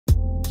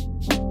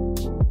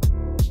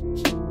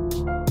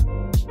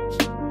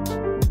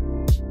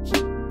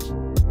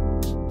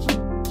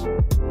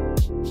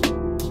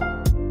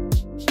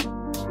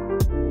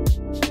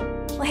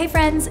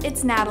friends,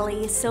 it's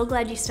Natalie. So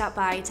glad you stopped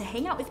by to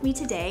hang out with me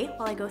today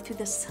while I go through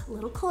this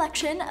little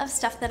collection of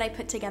stuff that I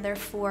put together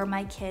for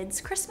my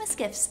kids' Christmas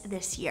gifts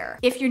this year.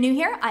 If you're new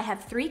here, I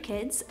have 3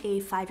 kids,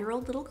 a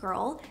 5-year-old little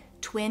girl,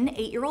 twin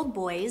 8-year-old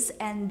boys,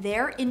 and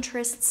their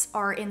interests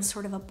are in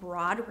sort of a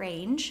broad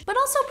range, but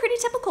also pretty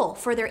typical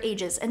for their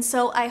ages. And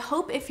so I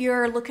hope if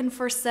you're looking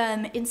for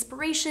some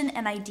inspiration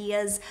and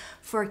ideas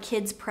for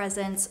kids'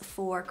 presents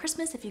for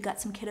Christmas, if you've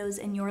got some kiddos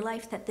in your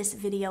life, that this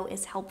video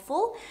is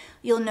helpful.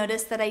 You'll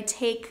notice that I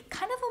take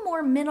kind of a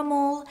more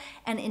minimal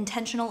and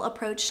intentional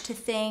approach to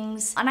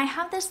things. And I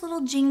have this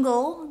little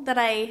jingle that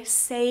I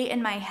say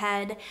in my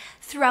head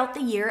throughout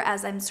the year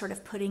as I'm sort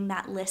of putting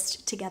that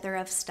list together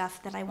of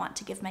stuff that I want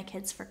to give my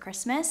kids for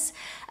Christmas.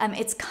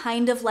 It's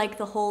kind of like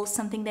the whole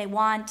something they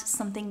want,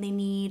 something they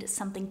need,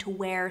 something to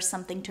wear,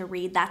 something to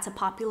read. That's a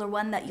popular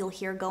one that you'll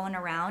hear going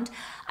around.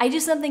 I do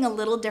something a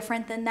little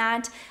different than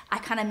that. I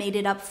kind of made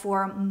it up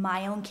for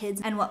my own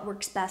kids and what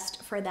works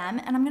best for them.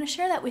 And I'm going to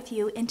share that with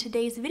you in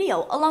today's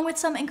video, along with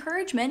some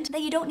encouragement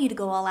that you don't need to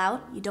go all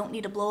out. You don't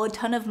need to blow a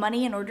ton of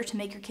money in order to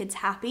make your kids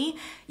happy.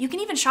 You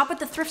can even shop at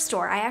the thrift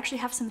store. I actually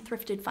have some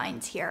thrifted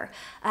finds here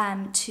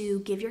to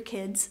give your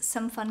kids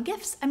some fun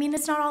gifts. I mean,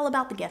 it's not all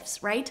about the gifts,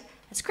 right?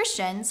 As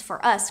Christians,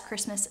 for us,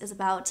 Christmas is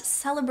about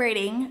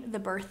celebrating the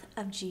birth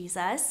of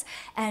Jesus.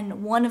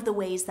 And one of the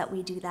ways that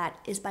we do that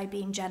is by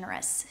being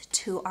generous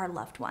to our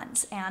loved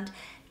ones. And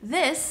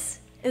this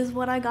is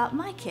what I got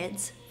my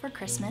kids for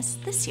Christmas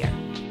this year.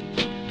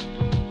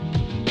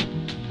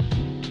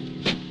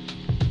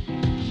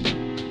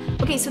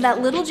 Okay, so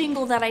that little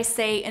jingle that I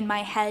say in my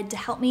head to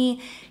help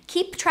me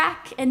keep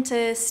track and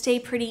to stay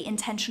pretty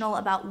intentional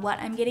about what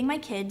I'm getting my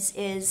kids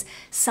is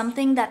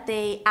something that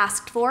they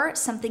asked for,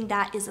 something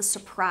that is a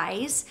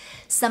surprise,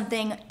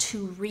 something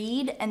to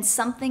read, and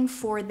something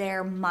for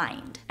their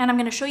mind. And I'm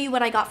gonna show you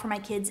what I got for my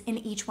kids in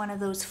each one of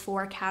those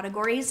 4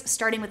 categories,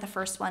 starting with the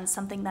first one,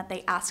 something that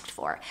they asked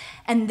for.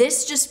 And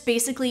this just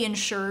basically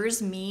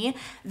ensures me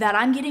that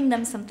I'm getting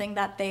them something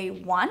that they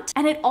want.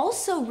 And it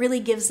also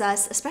really gives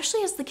us,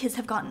 especially as the kids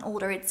have gotten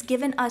older, it's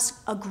given us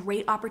a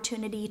great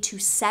opportunity to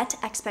set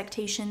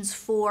expectations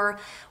for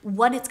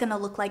what it's gonna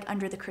look like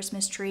under the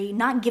Christmas tree,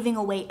 not giving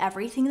away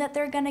everything that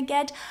they're gonna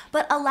get,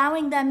 but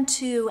allowing them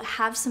to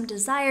have some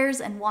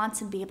desires and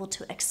wants and be able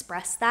to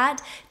express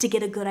that, to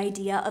get a good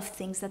idea of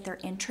things that they're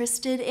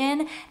interested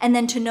in, and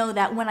then to know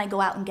that when I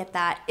go out and get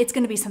that, it's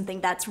gonna be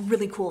something that's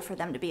really cool for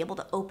them to be able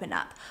to open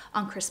up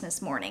on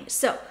Christmas morning.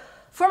 So,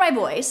 for my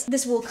boys,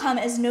 this will come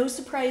as no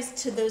surprise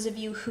to those of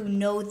you who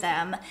know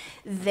them.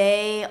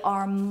 They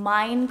are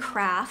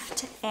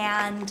Minecraft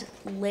and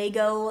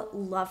Lego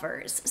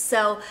lovers.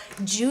 So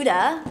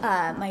Judah,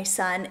 my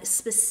son,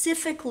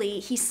 specifically,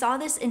 he saw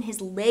this in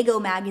his Lego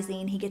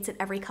magazine. He gets it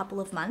every couple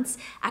of months.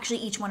 Actually,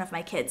 each one of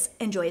my kids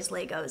enjoys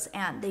Legos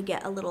and they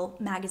get a little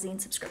magazine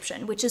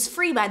subscription, which is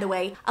free, by the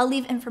way. I'll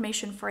leave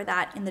information for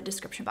that in the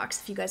description box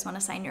if you guys want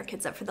to sign your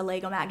kids up for the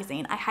Lego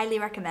magazine. I highly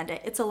recommend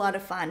it. It's a lot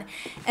of fun.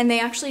 And they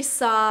actually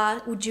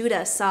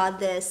Judah saw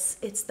this.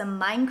 It's the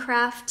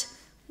Minecraft,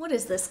 what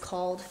is this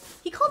called?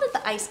 He called it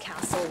the Ice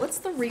Castle. What's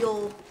the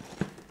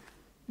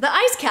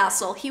Ice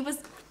Castle. He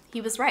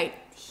was right.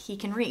 He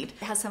can read.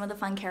 It has some of the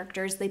fun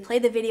characters. They play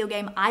the video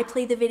game. I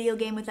play the video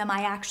game with them.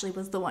 I actually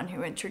was the one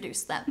who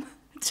introduced them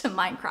to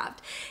Minecraft.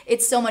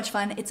 It's so much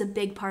fun. It's a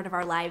big part of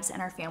our lives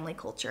and our family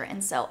culture.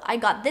 And so I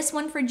got this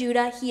one for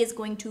Judah. He is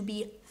going to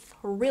be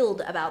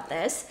thrilled about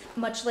this.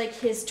 Much like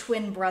his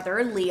twin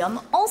brother,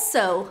 Liam,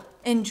 also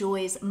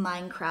enjoys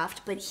Minecraft,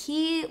 but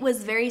he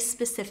was very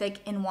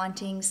specific in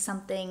wanting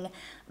something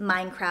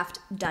Minecraft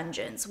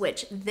Dungeons,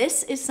 which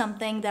this is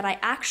something that I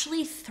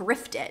actually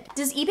thrifted.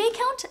 Does eBay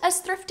count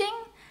as thrifting?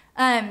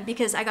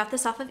 Because I got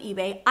this off of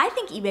eBay. I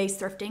think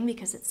eBay's thrifting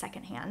because it's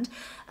secondhand.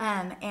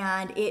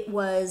 And it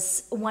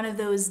was one of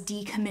those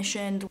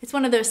decommissioned, it's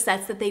one of those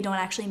sets that they don't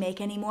actually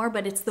make anymore,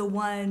 but it's the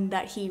one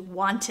that he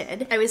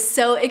wanted. I was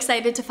so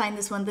excited to find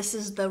this one. This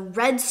is the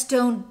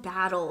Redstone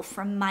Battle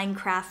from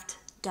Minecraft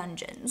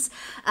Dungeons,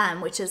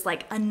 which is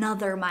like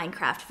another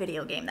Minecraft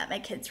video game that my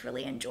kids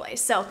really enjoy.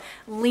 So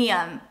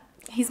Liam,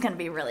 he's gonna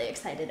be really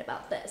excited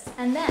about this.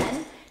 And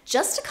then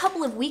just a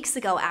couple of weeks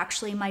ago,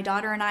 actually, my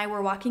daughter and I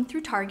were walking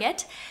through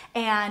Target,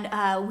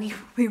 and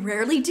we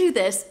rarely do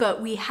this, but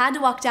we had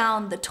to walk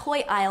down the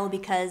toy aisle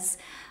because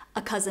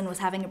a cousin was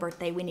having a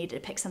birthday. We needed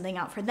to pick something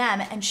out for them,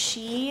 and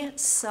she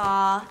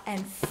saw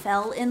and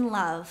fell in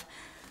love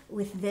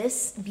with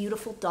this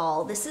beautiful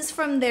doll. This is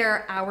from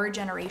their Our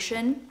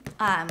Generation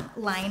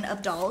line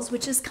of dolls,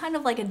 which is kind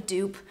of like a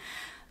dupe,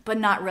 but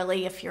not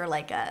really if you're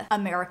like a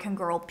American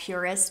Girl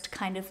purist,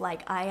 kind of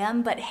like I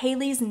am. But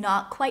Haley's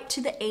not quite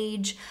to the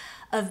age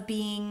of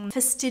being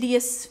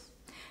fastidious,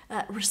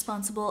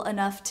 responsible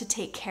enough to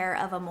take care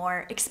of a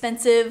more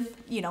expensive,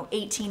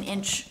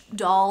 18-inch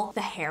doll,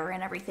 the hair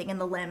and everything and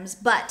the limbs,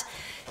 but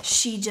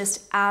she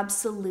just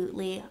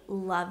absolutely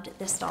loved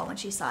this doll when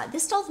she saw it.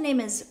 This doll's name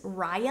is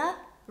Rhea.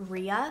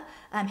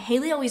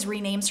 Haley always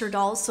renames her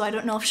dolls, so I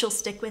don't know if she'll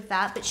stick with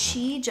that, but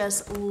she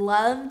just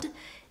loved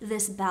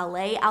this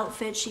ballet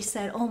outfit. She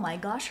said, oh my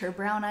gosh, her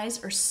brown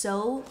eyes are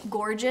so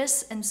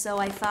gorgeous. And so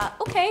I thought,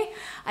 okay,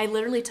 I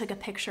literally took a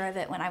picture of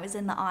it when I was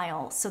in the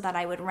aisle so that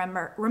I would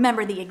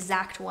remember the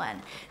exact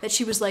one that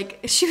she was like,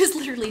 she was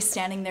literally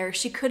standing there.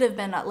 She could have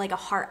been like a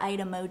heart-eyed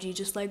emoji,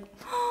 just like,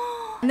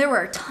 and there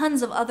were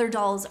tons of other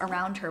dolls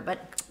around her,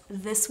 but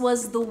this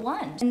was the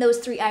one. And those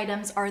 3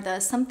 items are the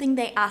something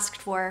they asked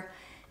for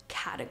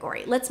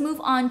category. Let's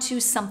move on to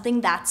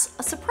something that's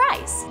a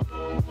surprise.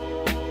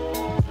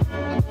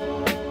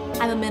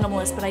 I'm a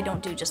minimalist, but I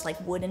don't do just like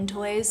wooden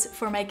toys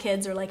for my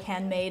kids or like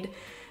handmade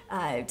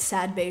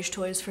sad beige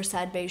toys for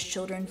sad beige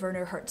children,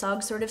 Werner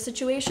Herzog sort of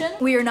situation.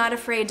 We are not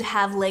afraid to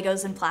have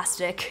Legos and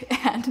plastic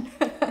and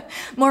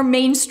more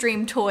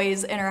mainstream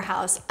toys in our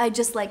house. I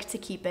just like to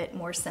keep it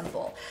more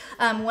simple.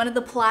 One of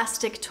the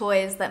plastic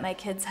toys that my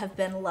kids have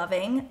been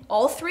loving,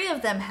 all 3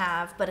 of them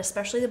have, but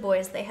especially the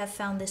boys, they have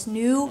found this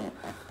new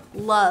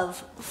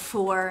love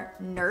for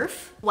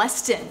Nerf.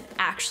 Weston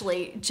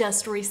actually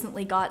just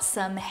recently got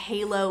some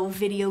Halo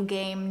video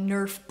game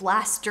Nerf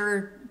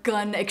blaster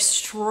gun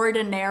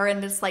extraordinaire,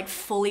 and it's like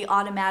fully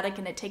automatic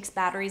and it takes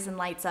batteries and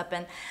lights up,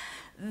 and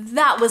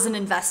that was an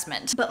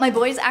investment. But my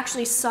boys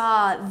actually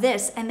saw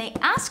this and they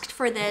asked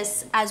for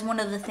this as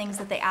one of the things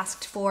that they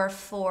asked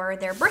for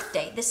their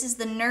birthday. This is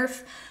the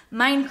Nerf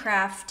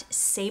Minecraft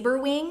Saber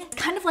Wing.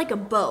 It's kind of like a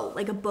bow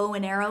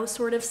and arrow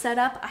sort of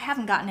setup. I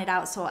haven't gotten it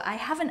out, so I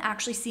haven't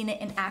actually seen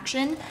it in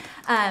action.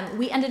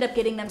 We ended up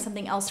getting them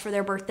something else for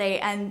their birthday,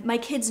 and my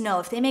kids know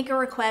if they make a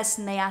request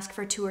and they ask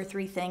for 2 or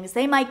 3 things,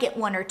 they might get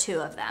 1 or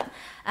 2 of them.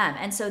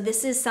 And so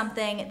this is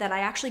something that I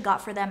actually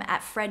got for them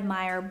at Fred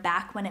Meyer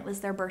back when it was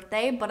their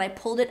birthday, but I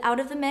pulled it out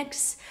of the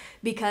mix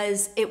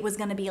because it was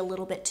gonna be a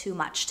little bit too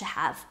much to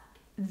have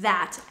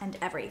that and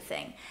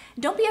everything.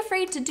 Don't be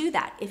afraid to do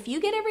that. If you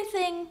get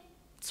everything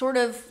sort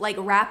of like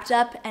wrapped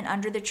up and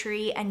under the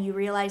tree and you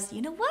realize,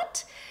 you know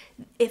what?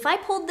 If I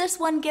pulled this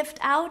one gift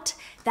out,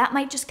 that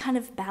might just kind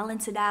of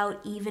balance it out,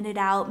 even it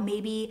out.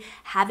 Maybe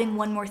having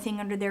one more thing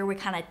under there would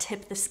kind of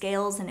tip the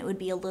scales and it would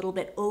be a little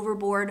bit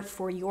overboard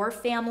for your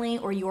family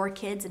or your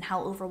kids and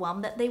how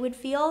overwhelmed that they would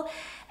feel.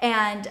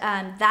 And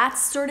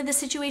that's sort of the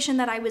situation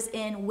that I was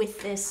in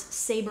with this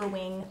Saber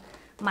Wing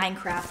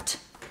Minecraft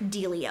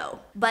dealio.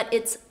 But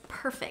it's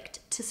perfect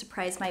to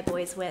surprise my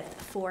boys with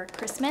for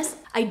Christmas.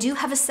 I do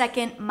have a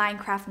second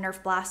Minecraft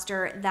Nerf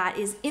blaster that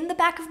is in the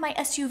back of my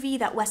SUV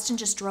that Weston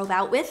just drove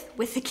out with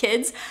the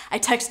kids. I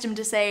texted him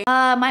to say,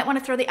 might want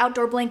to throw the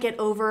outdoor blanket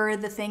over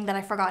the thing that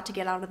I forgot to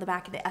get out of the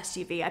back of the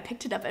SUV. I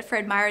picked it up at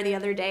Fred Meyer the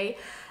other day.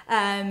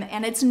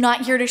 And it's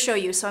not here to show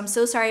you, so I'm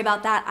so sorry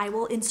about that. I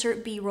will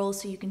insert B-roll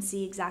so you can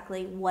see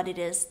exactly what it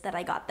is that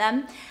I got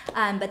them.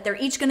 But they're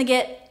each gonna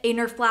get a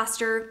Nerf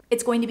blaster.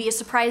 It's going to be a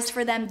surprise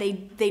for them.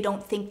 They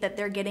don't think that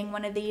they're getting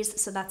one of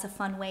these, so that's a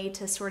fun way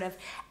to sort of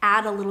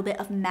add a little bit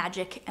of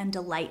magic and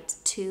delight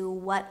to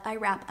what I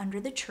wrap under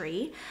the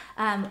tree.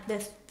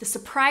 The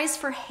surprise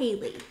for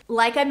Haley.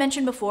 Like I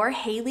mentioned before,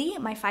 Haley,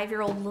 my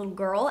 5-year-old little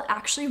girl,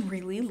 actually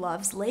really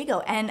loves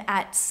Lego, and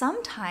at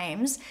some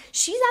times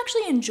she's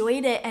actually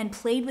enjoyed it and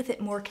played with it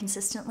more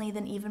consistently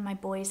than even my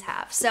boys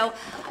have. So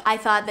I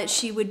thought that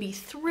she would be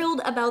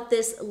thrilled about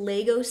this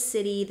Lego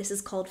City. This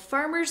is called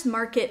Farmer's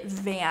Market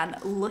Van.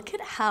 Look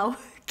at how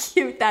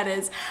cute that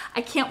is.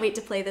 I can't wait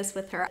to play this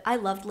with her. I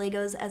loved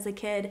Legos as a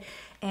kid,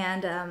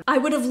 and I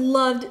would have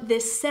loved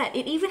this set.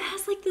 It even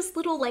has like this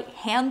little like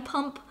hand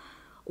pump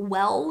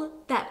well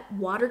that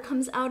water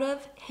comes out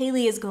of.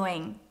 Haley is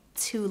going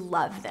to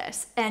love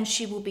this, and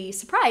she will be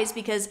surprised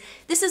because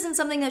this isn't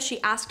something that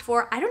she asked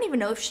for. I don't even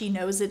know if she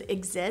knows it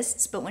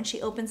exists, but when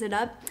she opens it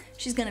up,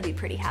 she's gonna be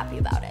pretty happy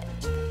about it.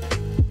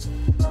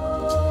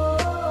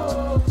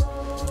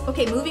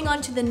 Okay, moving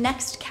on to the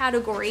next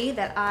category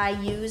that I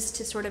use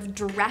to sort of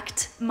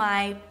direct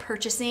my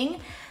purchasing,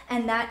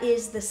 and that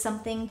is the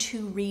something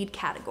to read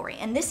category.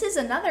 And this is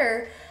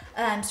another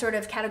sort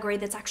of category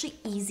that's actually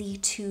easy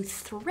to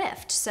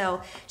thrift.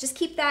 So just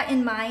keep that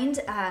in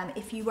mind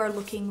if you are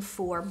looking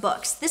for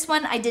books. This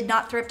one I did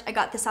not thrift. I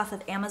got this off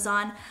of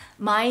Amazon.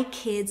 My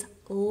kids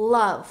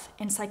love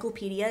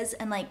encyclopedias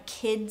and like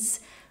kids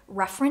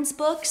reference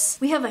books.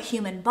 We have a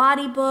human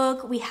body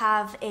book. We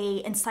have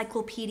a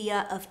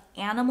encyclopedia of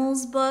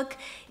animals book.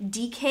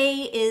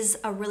 DK is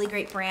a really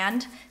great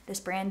brand.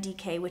 This brand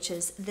DK, which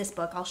is this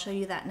book. I'll show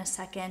you that in a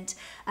second.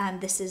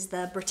 This is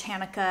the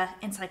Britannica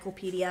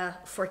Encyclopedia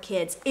for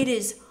kids. It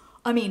is,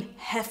 I mean,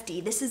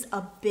 hefty. This is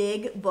a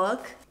big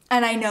book.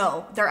 And I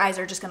know their eyes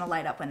are just gonna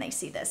light up when they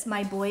see this.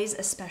 My boys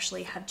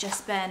especially have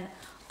just been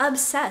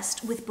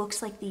obsessed with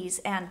books like these,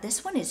 and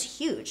this one is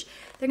huge.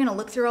 They're gonna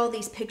look through all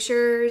these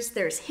pictures.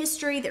 There's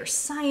history, there's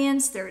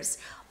science, there's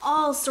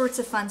all sorts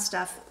of fun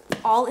stuff,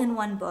 all in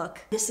one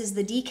book. This is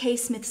the DK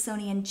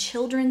Smithsonian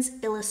Children's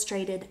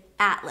Illustrated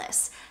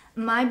Atlas.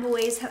 My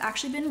boys have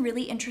actually been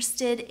really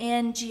interested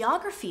in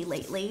geography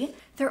lately,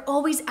 they're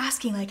always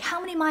asking like, how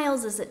many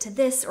miles is it to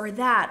this or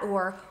that,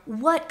 or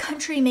what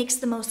country makes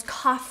the most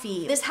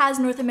coffee? This has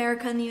North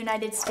America and the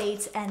United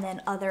States, and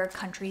then other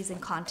countries and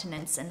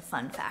continents and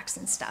fun facts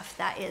and stuff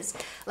that is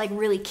like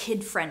really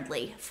kid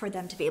friendly for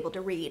them to be able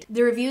to read.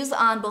 The reviews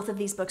on both of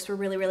these books were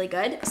really, really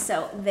good,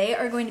 so they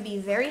are going to be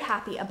very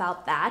happy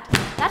about that.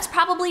 That's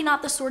probably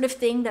not the sort of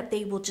thing that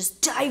they will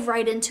just dive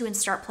right into and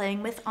start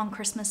playing with on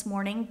Christmas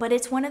morning, but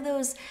it's one of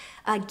those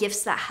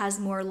gifts that has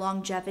more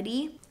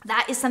longevity.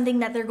 That is something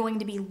that they're going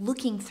to be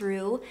looking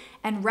through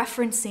and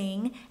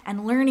referencing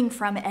and learning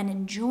from and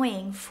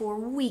enjoying for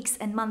weeks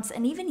and months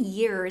and even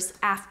years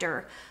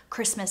after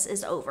Christmas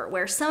is over.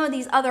 Where some of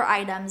these other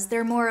items,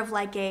 they're more of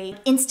like a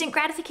instant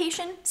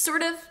gratification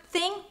sort of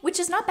thing, which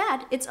is not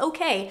bad, it's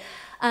okay.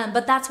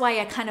 But that's why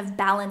I kind of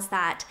balance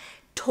that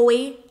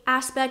toy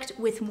aspect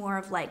with more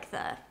of like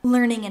the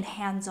learning and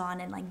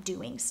hands-on and like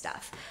doing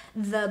stuff.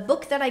 The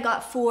book that I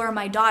got for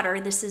my daughter,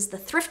 this is the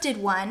thrifted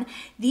one.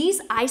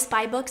 These I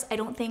Spy books I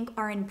don't think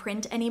are in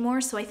print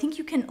anymore, so I think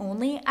you can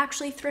only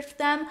actually thrift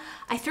them.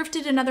 I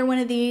thrifted another one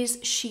of these.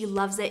 She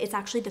loves it. It's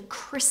actually the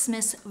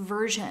Christmas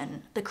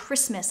version, the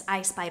Christmas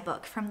I Spy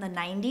book from the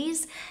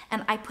 90s,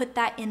 and I put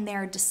that in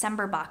their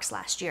December box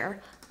last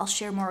year. I'll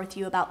share more with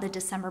you about the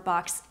December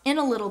box in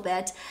a little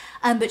bit,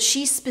 but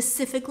she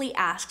specifically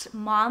asked,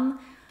 Mom,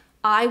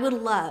 I would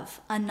love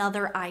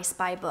another I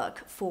Spy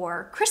book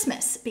for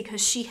Christmas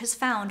because she has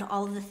found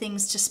all of the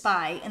things to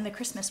spy in the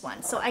Christmas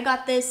one. So I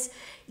got this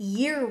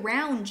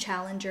year-round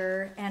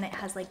Challenger, and it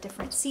has like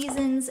different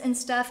seasons and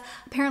stuff.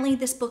 Apparently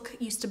this book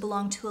used to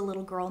belong to a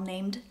little girl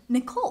named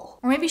Nicole.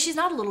 Or maybe she's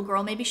not a little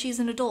girl, maybe she's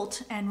an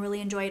adult and really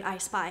enjoyed I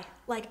Spy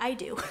like I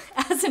do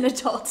as an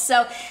adult.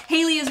 So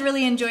Haley has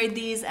really enjoyed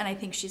these, and I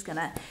think she's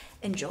gonna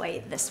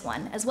enjoy this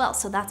one as well.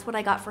 So that's what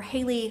I got for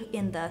Haley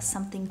in the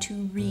something to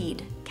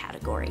read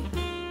category.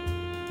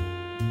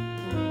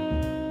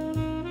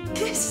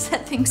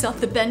 Set things off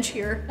the bench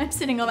here. I'm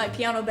sitting on my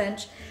piano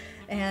bench,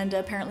 and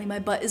apparently my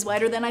butt is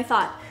wider than I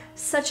thought.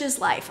 Such is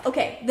life.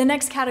 Okay, the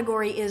next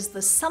category is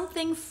the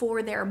something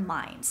for their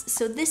minds.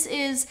 So this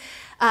is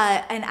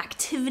an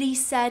activity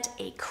set,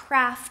 a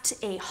craft,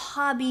 a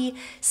hobby,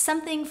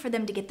 something for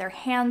them to get their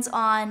hands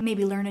on,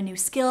 maybe learn a new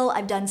skill.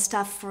 I've done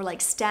stuff for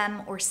like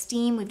STEM or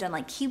STEAM. We've done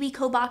like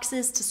KiwiCo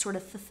boxes to sort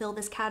of fulfill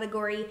this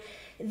category.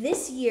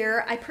 This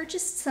year, I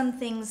purchased some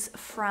things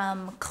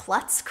from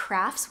Klutz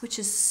Crafts, which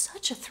is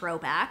such a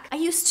throwback. I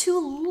used to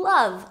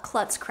love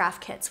Klutz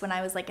craft kits when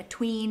I was like a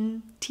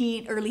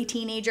early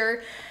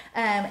teenager,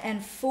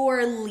 and for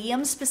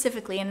Liam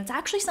specifically, and it's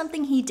actually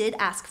something he did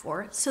ask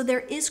for, so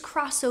there is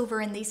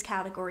crossover in these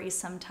categories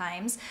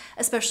sometimes,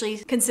 especially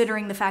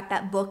considering the fact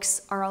that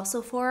books are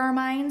also for our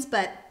minds,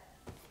 but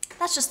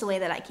that's just the way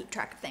that I keep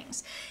track of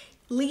things.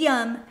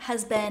 Liam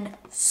has been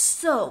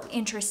so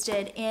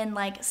interested in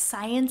like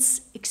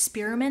science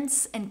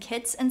experiments and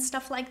kits and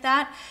stuff like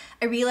that.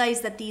 I realize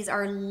that these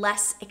are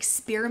less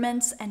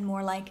experiments and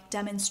more like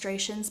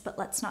demonstrations, but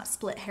let's not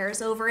split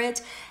hairs over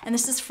it. And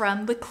this is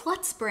from the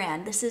Klutz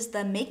brand. This is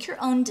the Make Your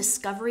Own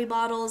Discovery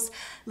bottles.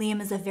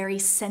 Liam is a very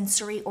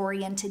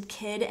sensory-oriented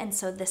kid, and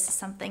so this is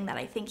something that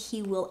I think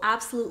he will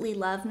absolutely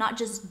love, not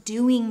just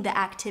doing the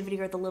activity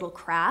or the little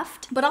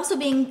craft, but also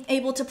being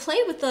able to play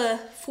with the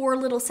 4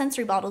 little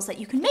sensory bottles that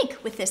you can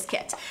make with this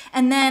kit.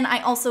 And then I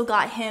also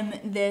got him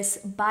this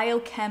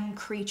Biochem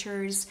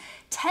Creatures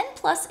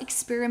 10+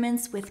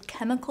 experiments with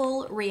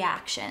chemical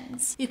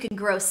reactions. You can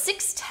grow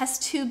 6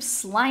 test tube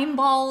slime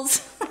balls.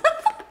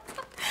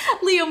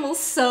 Liam will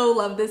so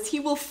love this. He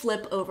will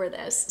flip over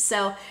this.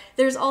 So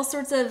there's all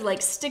sorts of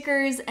like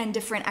stickers and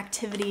different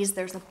activities.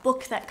 There's a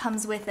book that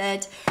comes with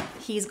it.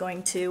 He's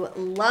going to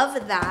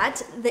love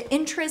that. The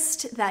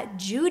interest that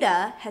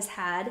Judah has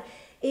had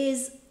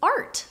is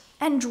art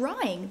and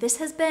drawing. This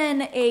has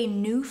been a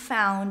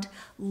newfound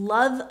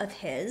love of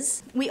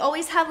his. We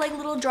always have like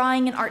little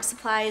drawing and art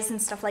supplies and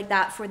stuff like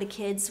that for the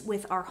kids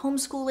with our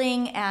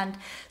homeschooling and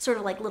sort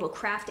of like little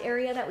craft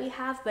area that we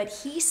have, but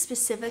he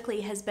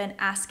specifically has been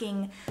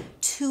asking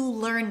to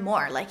learn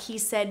more. Like he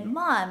said,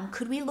 Mom,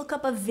 could we look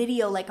up a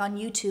video like on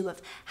YouTube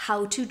of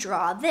how to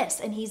draw this?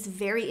 And he's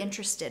very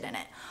interested in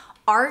it.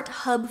 Art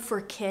Hub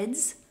for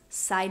Kids,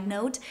 side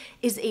note,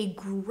 is a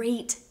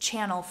great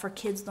channel for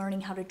kids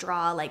learning how to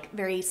draw like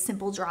very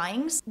simple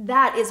drawings.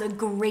 That is a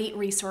great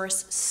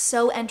resource,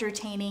 so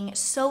entertaining,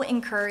 so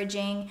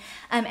encouraging,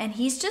 and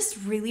he's just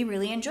really,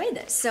 really enjoyed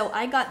this. So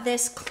I got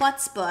this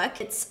Klutz book.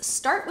 It's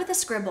Start with a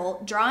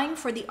Scribble, Drawing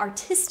for the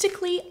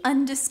Artistically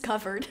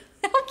Undiscovered.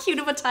 How cute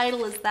of a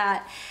title is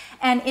that?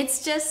 And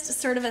it's just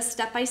sort of a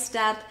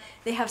step-by-step.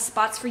 They have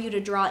spots for you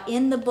to draw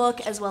in the book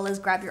as well as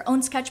grab your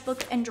own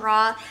sketchbook and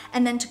draw.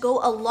 And then to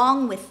go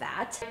along with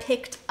that, I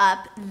picked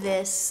up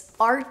this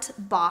art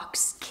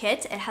box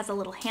kit. It has a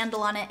little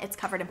handle on it. It's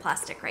covered in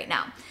plastic right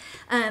now.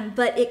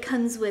 But it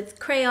comes with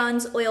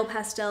crayons, oil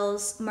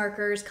pastels,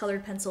 markers,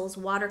 colored pencils,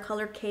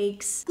 watercolor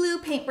cakes, glue,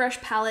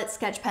 paintbrush, palette,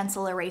 sketch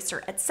pencil,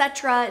 eraser,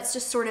 etc. It's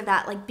just sort of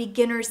that like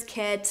beginner's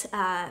kit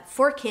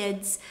for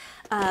kids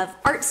of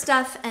art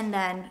stuff, and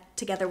then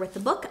together with the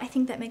book. I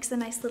think that makes a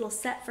nice little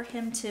set for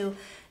him to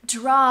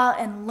draw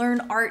and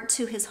learn art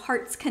to his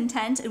heart's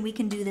content, and we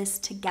can do this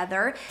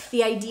together.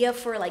 The idea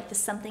for like the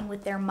something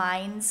with their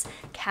minds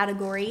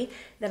category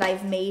that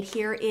I've made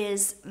here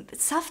is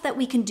stuff that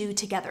we can do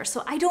together.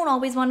 So I don't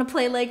always want to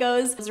play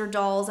Legos or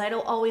dolls. I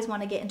don't always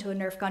want to get into a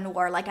Nerf gun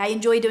war. Like, I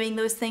enjoy doing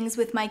those things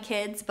with my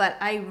kids, but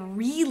I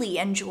really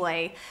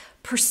enjoy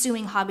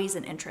pursuing hobbies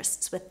and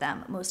interests with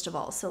them most of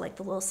all. So like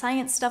the little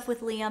science stuff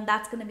with Liam,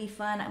 that's gonna be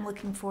fun. I'm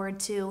looking forward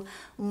to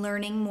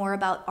learning more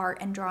about art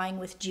and drawing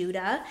with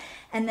Judah.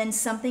 And then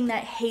something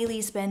that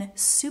Haley's been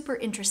super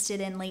interested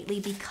in lately,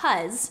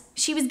 because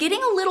she was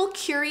getting a little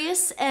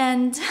curious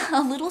and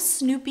a little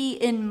snoopy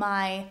in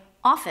my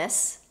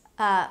office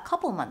a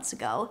couple months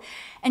ago,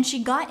 and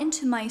she got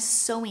into my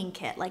sewing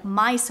kit, like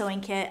my sewing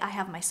kit. I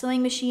have my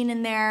sewing machine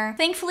in there.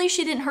 Thankfully,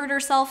 she didn't hurt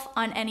herself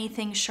on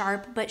anything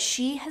sharp, but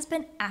she has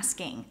been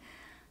asking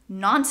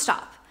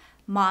nonstop,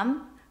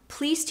 Mom,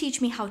 please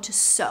teach me how to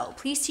sew.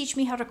 Please teach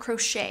me how to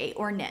crochet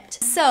or knit.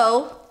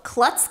 So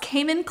Klutz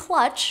came in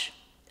clutch.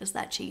 Is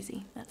that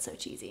cheesy? That's so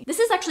cheesy. This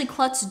is actually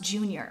Klutz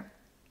Jr.,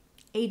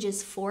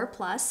 ages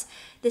 4+.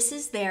 This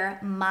is their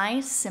My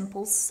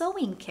Simple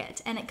Sewing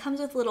Kit, and it comes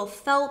with little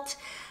felt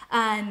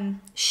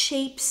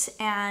shapes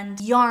and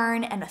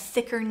yarn and a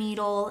thicker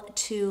needle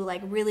to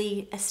like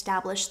really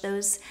establish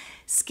those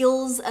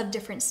skills of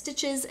different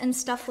stitches and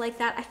stuff like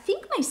that. I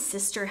think my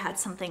sister had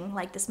something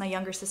like this. My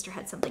younger sister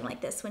had something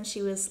like this when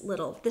she was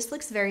little. This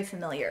looks very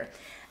familiar.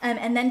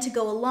 And then to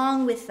go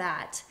along with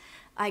that,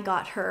 I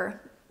got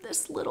her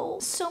this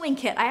little sewing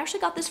kit. I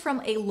actually got this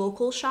from a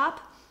local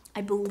shop. I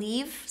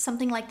believe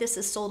something like this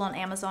is sold on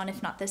Amazon,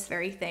 if not this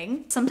very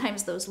thing.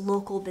 Sometimes those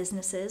local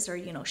businesses, or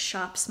you know,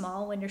 shop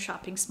small. When you're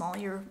shopping small,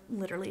 you're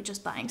literally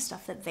just buying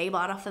stuff that they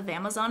bought off of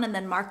Amazon and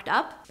then marked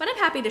up. But I'm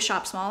happy to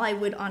shop small. I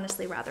would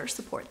honestly rather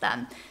support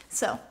them.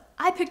 So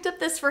I picked up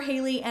this for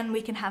Haley, and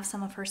we can have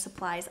some of her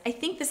supplies. I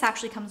think this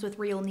actually comes with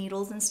real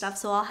needles and stuff,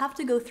 so I'll have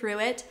to go through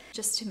it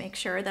just to make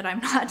sure that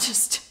I'm not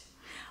just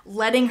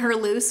letting her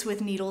loose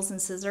with needles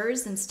and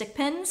scissors and stick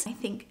pins. I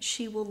think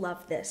she will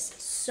love this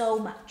so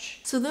much.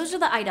 So those are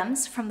the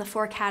items from the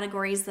 4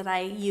 categories that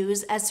I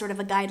use as sort of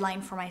a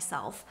guideline for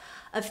myself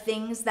of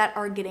things that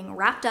are getting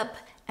wrapped up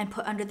and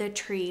put under the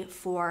tree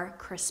for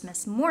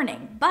Christmas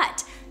morning.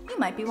 But you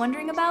might be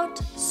wondering about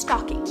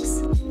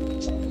stockings.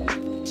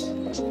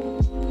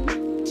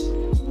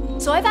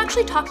 So I've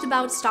actually talked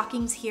about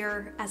stockings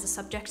here as a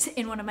subject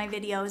in one of my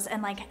videos,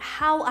 and like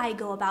how I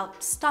go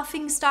about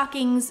stuffing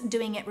stockings,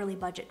 doing it really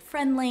budget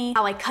friendly,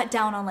 how I cut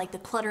down on like the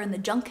clutter and the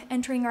junk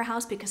entering our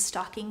house, because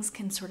stockings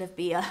can sort of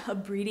be a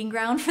breeding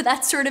ground for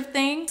that sort of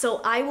thing.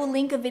 So I will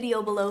link a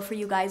video below for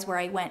you guys where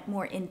I went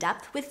more in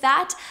depth with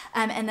that,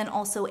 and then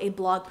also a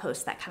blog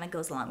post that kind of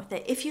goes along with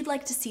it if you'd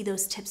like to see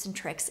those tips and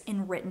tricks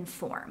in written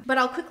form. But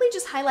I'll quickly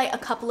just highlight a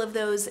couple of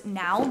those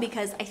now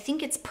because I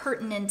think it's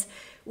pertinent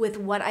with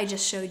what I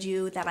just showed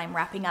you that I'm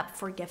wrapping up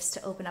for gifts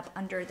to open up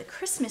under the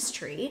Christmas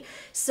tree.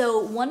 So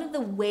one of the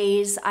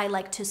ways I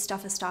like to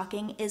stuff a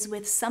stocking is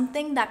with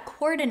something that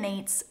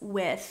coordinates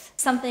with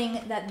something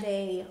that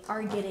they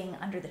are getting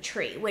under the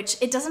tree, which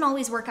it doesn't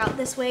always work out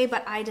this way,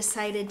 but I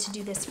decided to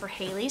do this for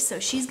Haley. So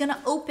she's gonna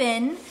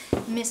open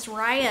Miss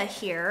Raya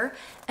here,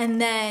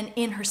 and then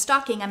in her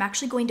stocking, I'm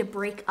actually going to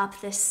break up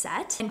this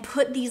set and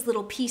put these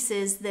little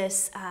pieces,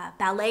 this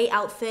ballet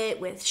outfit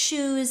with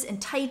shoes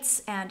and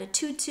tights and a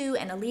tutu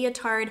and a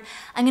leotard.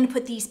 I'm gonna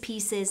put these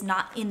pieces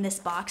not in this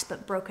box,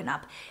 but broken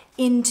up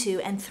into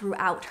and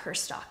throughout her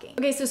stocking.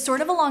 Okay, so sort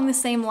of along the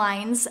same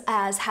lines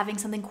as having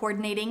something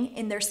coordinating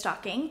in their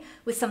stocking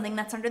with something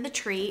that's under the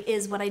tree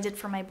is what I did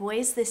for my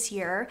boys this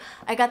year.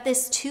 I got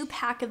this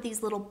 2-pack of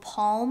these little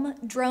palm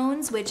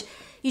drones, which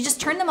you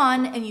just turn them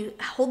on and you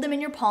hold them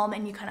in your palm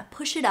and you kind of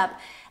push it up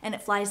and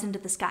it flies into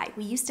the sky.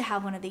 We used to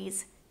have one of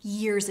these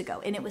years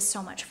ago and it was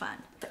so much fun.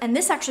 And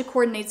this actually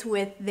coordinates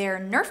with their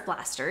Nerf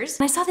blasters.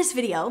 And I saw this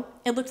video,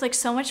 it looked like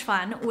so much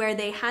fun, where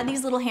they had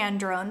these little hand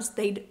drones,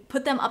 they'd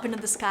put them up into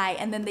the sky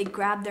and then they'd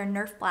grab their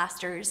Nerf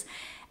blasters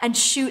and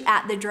shoot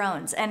at the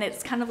drones. And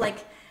it's kind of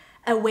like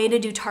a way to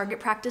do target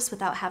practice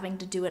without having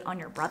to do it on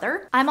your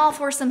brother. I'm all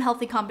for some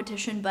healthy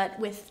competition, but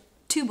with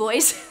 2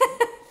 boys,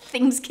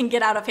 things can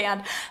get out of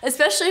hand,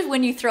 especially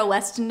when you throw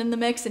Weston in the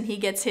mix and he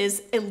gets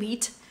his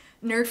elite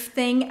Nerf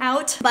thing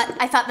out. But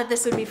I thought that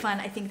this would be fun.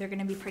 I think they're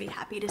gonna be pretty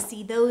happy to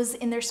see those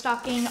in their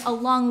stocking,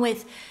 along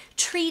with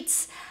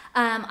treats.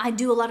 I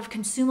do a lot of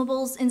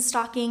consumables in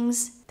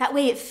stockings. That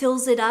way it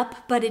fills it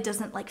up, but it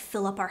doesn't like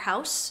fill up our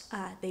house.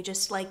 They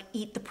just like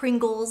eat the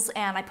Pringles,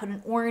 and I put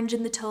an orange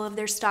in the toe of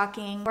their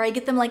stocking. Or I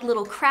get them like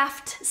little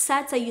craft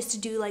sets. I used to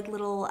do like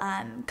little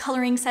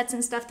coloring sets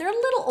and stuff. They're a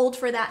little old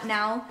for that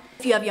now.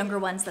 If you have younger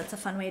ones, that's a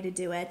fun way to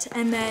do it.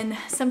 And then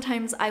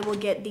sometimes I will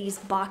get these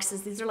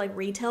boxes. These are like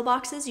retail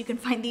boxes. You can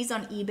find these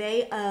on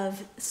eBay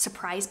of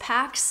surprise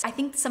packs. I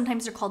think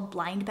sometimes they're called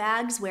blind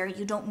bags, where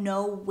you don't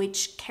know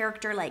which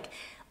character, like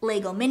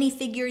Lego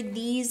minifigure.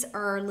 These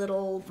are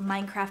little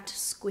Minecraft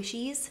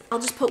squishies. I'll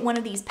just put one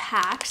of these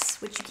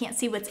packs, which you can't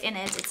see what's in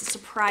it. It's a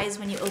surprise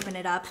when you open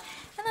it up.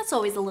 And that's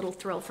always a little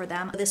thrill for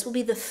them. This will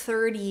be the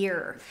 3rd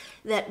year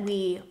that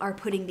we are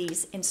putting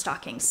these in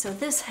stockings. So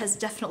this has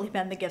definitely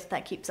been the gift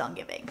that keeps on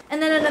giving. And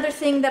then another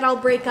thing that I'll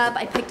break up,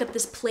 I picked up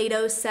this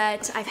Play-Doh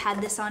set. I've had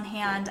this on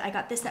hand. I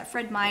got this at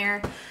Fred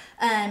Meyer.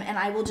 And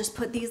I will just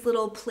put these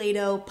little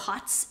Play-Doh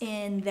pots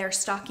in their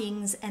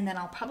stockings, and then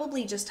I'll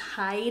probably just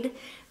hide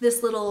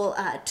this little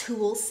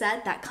tool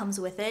set that comes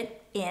with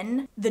it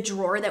in the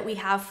drawer that we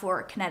have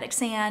for kinetic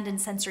sand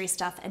and sensory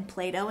stuff and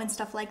Play-Doh and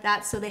stuff like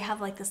that. So they have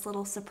like this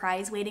little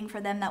surprise waiting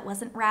for them that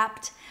wasn't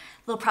wrapped.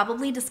 They'll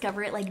probably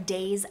discover it like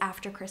days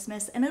after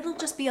Christmas, and it'll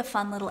just be a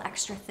fun little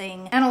extra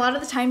thing. And a lot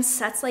of the times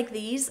sets like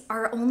these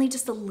are only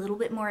just a little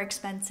bit more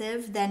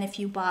expensive than if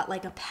you bought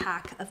like a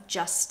pack of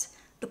just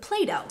the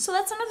Play-Doh. So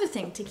that's another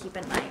thing to keep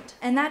in mind.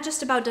 And that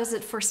just about does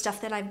it for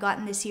stuff that I've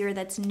gotten this year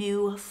that's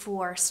new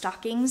for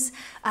stockings.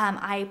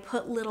 I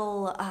put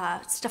little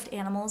stuffed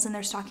animals in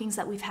their stockings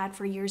that we've had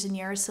for years and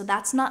years. So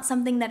that's not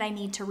something that I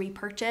need to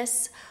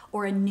repurchase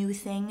or a new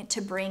thing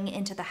to bring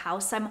into the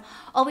house. I'm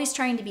always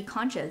trying to be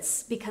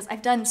conscious because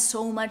I've done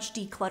so much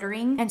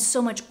decluttering and so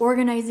much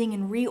organizing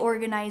and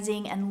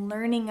reorganizing and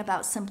learning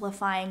about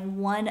simplifying.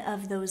 One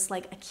of those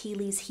like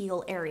Achilles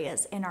heel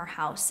areas in our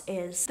house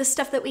is the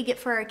stuff that we get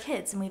for our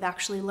kids. And we've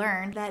actually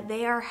learned that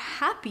they are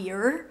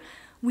happier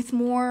with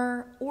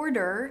more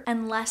order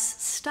and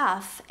less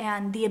stuff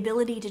and the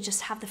ability to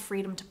just have the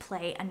freedom to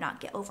play and not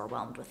get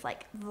overwhelmed with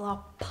like the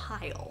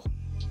pile.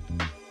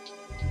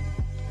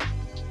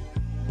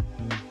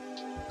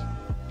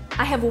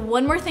 I have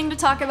one more thing to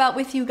talk about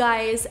with you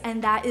guys,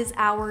 and that is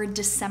our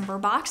December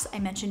box. I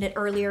mentioned it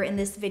earlier in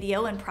this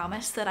video and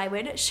promised that I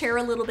would share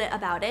a little bit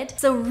about it.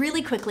 So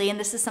really quickly, and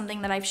this is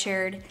something that I've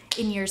shared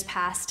in years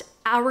past,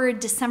 our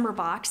December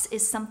box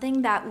is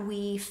something that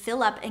we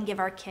fill up and give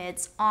our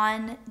kids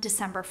on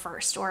December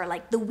 1st, or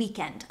like the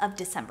weekend of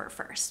December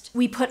 1st.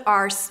 We put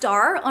our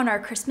star on our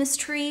Christmas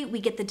tree, we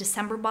get the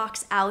December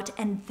box out,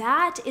 and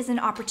that is an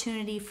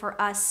opportunity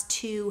for us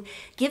to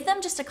give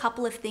them just a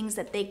couple of things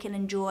that they can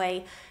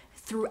enjoy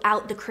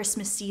throughout the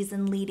Christmas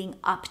season leading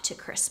up to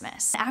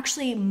Christmas.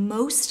 Actually,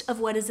 most of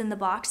what is in the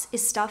box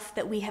is stuff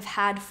that we have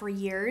had for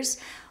years.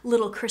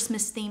 Little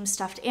Christmas themed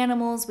stuffed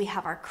animals. We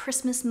have our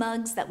Christmas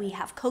mugs that we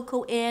have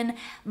cocoa in,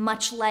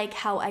 much like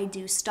how I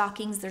do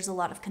stockings. There's a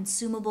lot of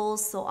consumables,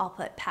 so I'll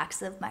put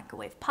packs of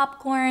microwave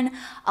popcorn.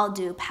 I'll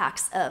do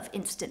packs of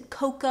instant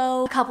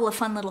cocoa, a couple of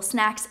fun little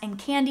snacks and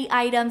candy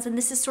items, and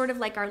this is sort of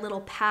like our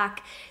little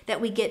pack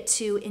that we get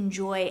to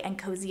enjoy and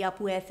cozy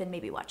up with and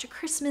maybe watch a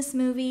Christmas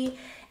movie.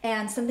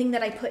 And something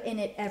that I put in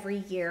it every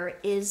year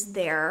is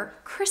their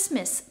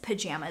Christmas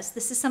pajamas.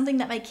 This is something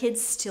that my kids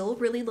still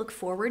really look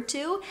forward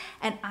to,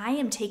 and I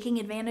am taking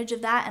advantage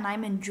of that and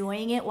I'm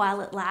enjoying it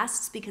while it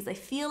lasts because I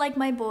feel like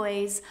my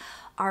boys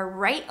are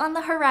right on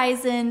the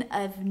horizon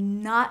of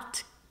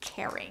not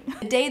caring.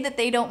 The day that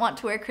they don't want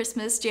to wear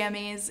Christmas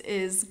jammies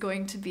is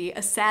going to be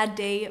a sad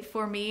day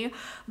for me,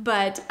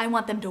 but I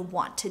want them to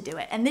want to do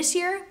it. And this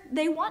year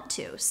they want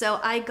to. So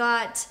I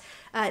got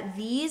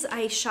these.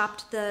 I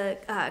shopped the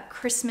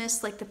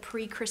Christmas, like the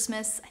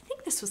pre-Christmas, I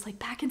think this was like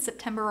back in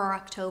September or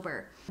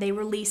October. They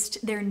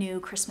released their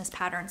new Christmas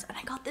patterns and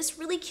I got this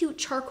really cute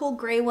charcoal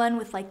gray one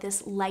with like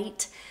this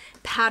light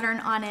pattern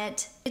on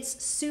it.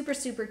 It's super,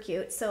 super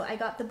cute. So I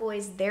got the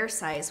boys their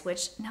size,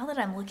 which now that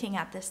I'm looking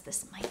at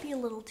this might be a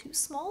little too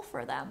small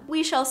for them.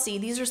 We shall see.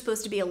 These are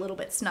supposed to be a little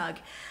bit snug.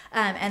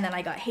 And then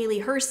I got Haley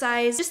her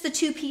size, just the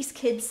 2-piece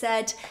kid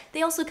set.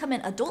 They also come in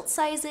adult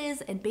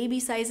sizes and baby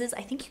sizes.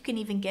 I think you can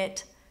even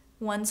get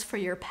ones for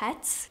your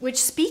pets, which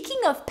speaking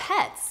of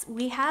pets,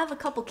 we have a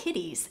couple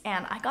kitties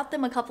and I got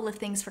them a couple of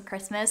things for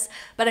Christmas,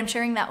 but I'm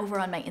sharing that over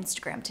on my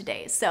Instagram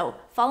today. So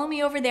follow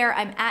me over there.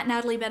 I'm at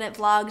Natalie Bennett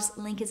Vlogs.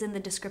 Link is in the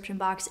description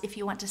box if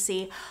you want to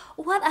see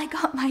what I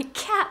got my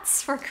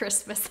cats for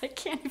Christmas. I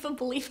can't even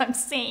believe I'm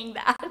saying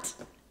that.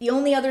 The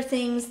only other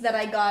things that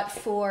I got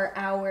for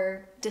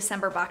our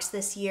December box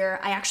this year,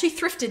 I actually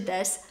thrifted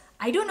this.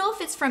 I don't know if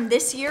it's from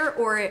this year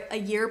or a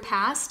year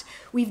past.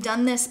 We've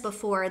done this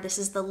before. This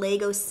is the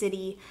Lego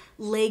City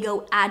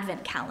Lego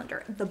Advent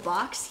Calendar. The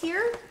box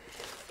here,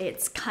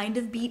 it's kind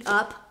of beat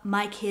up.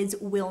 My kids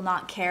will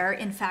not care.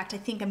 In fact, I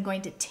think I'm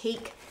going to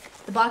take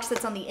the box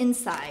that's on the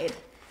inside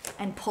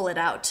and pull it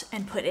out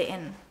and put it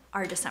in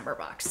our December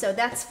box. So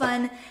that's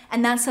fun.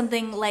 And that's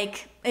something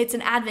like, it's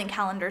an advent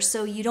calendar,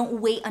 so you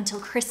don't wait until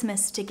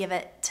Christmas to give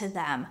it to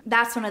them.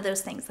 That's one of those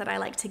things that I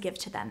like to give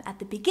to them at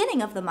the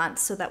beginning of the month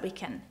so that we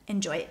can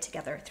enjoy it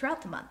together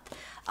throughout the month.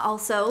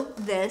 Also,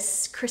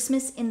 this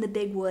Christmas in the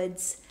Big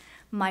Woods,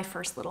 My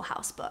First Little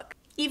House book.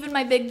 Even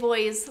my big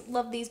boys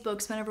love these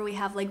books whenever we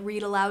have like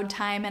read aloud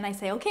time and I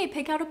say, okay,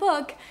 pick out a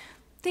book.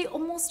 they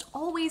almost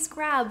always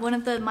grab one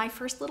of my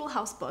first little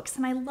house books,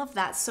 and I love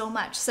that so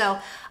much. So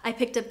I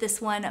picked up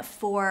this one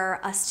for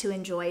us to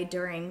enjoy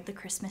during the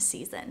Christmas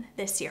season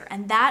this year,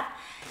 and that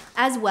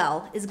as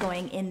well is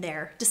going in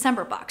their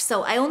December box.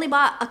 So I only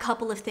bought a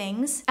couple of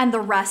things, and the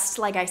rest,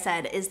 like I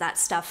said, is that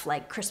stuff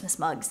like Christmas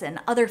mugs and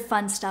other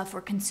fun stuff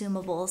or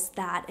consumables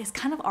that is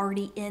kind of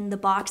already in the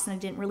box and I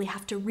didn't really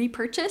have to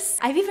repurchase.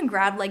 I've even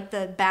grabbed like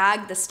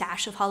the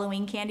stash of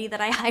Halloween candy that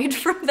I hide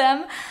from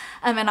them,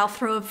 and I'll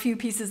throw a few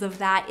pieces of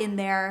that in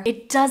there.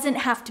 It doesn't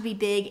have to be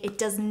big. It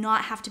does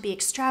not have to be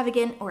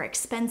extravagant or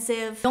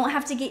expensive. You don't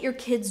have to get your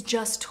kids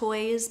just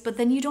toys, but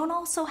then you don't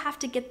also have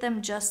to get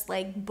them just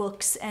like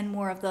books and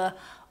more of the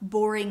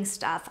boring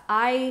stuff.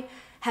 I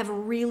have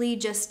really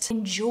just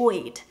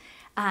enjoyed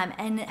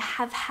and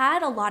have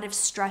had a lot of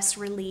stress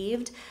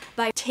relieved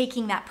by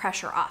taking that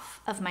pressure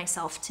off of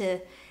myself to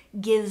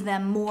give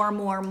them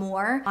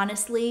more.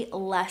 Honestly,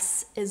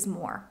 less is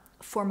more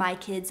for my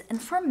kids and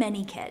for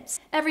many kids.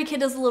 Every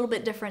kid is a little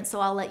bit different,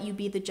 so I'll let you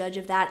be the judge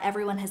of that.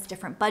 Everyone has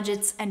different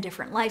budgets and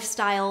different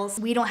lifestyles.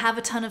 We don't have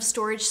a ton of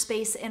storage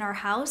space in our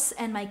house,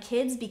 and my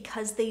kids,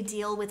 because they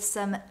deal with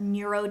some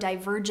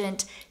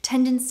neurodivergent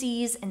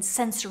tendencies and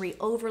sensory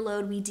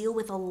overload, we deal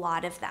with a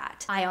lot of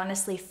that. I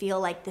honestly feel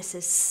like this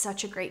is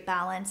such a great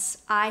balance.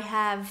 I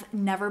have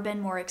never been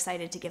more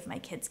excited to give my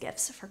kids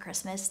gifts for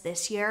Christmas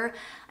this year.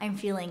 I'm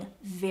feeling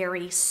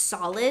very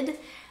solid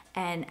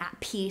and at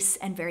peace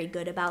and very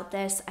good about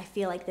this. I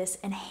feel like this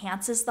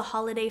enhances the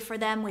holiday for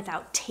them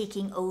without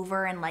taking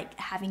over and like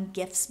having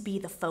gifts be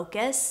the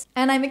focus.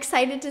 And I'm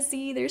excited to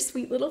see their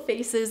sweet little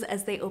faces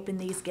as they open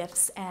these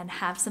gifts and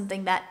have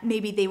something that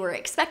maybe they were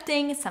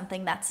expecting,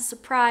 something that's a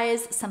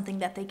surprise, something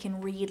that they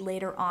can read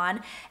later on,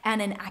 and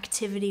an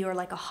activity or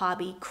like a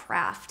hobby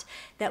craft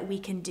that we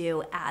can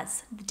do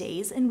as the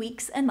days and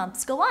weeks and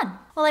months go on.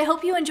 Well, I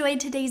hope you enjoyed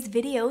today's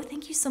video.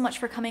 Thank you so much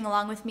for coming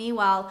along with me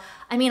while,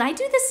 I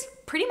do this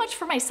pretty much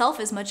for myself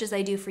as much as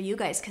I do for you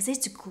guys, because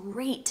it's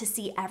great to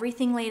see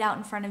everything laid out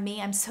in front of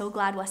me. I'm so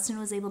glad Weston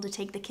was able to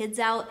take the kids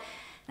out.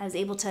 I was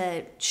able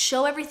to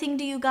show everything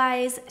to you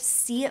guys,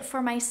 see it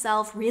for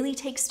myself, really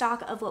take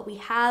stock of what we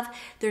have.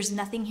 There's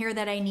nothing here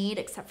that I need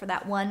except for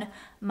that one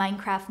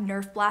Minecraft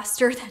Nerf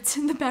blaster that's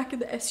in the back of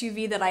the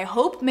SUV that I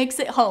hope makes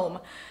it home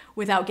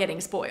without getting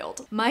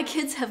spoiled. My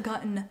kids have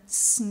gotten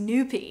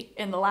snoopy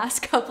in the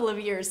last couple of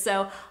years,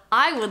 so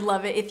I would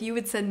love it if you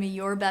would send me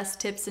your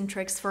best tips and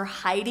tricks for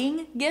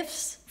hiding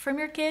gifts from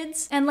your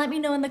kids, and let me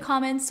know in the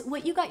comments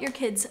what you got your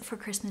kids for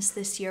Christmas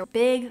this year.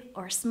 Big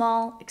or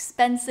small,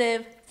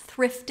 expensive,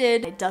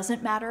 thrifted, it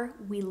doesn't matter.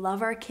 We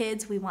love our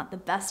kids, we want the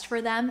best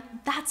for them.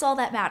 That's all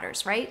that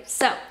matters, right?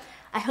 So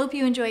I hope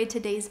you enjoyed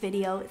today's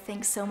video.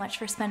 Thanks so much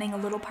for spending a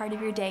little part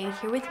of your day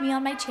here with me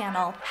on my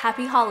channel.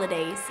 Happy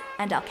holidays,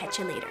 and I'll catch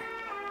you later.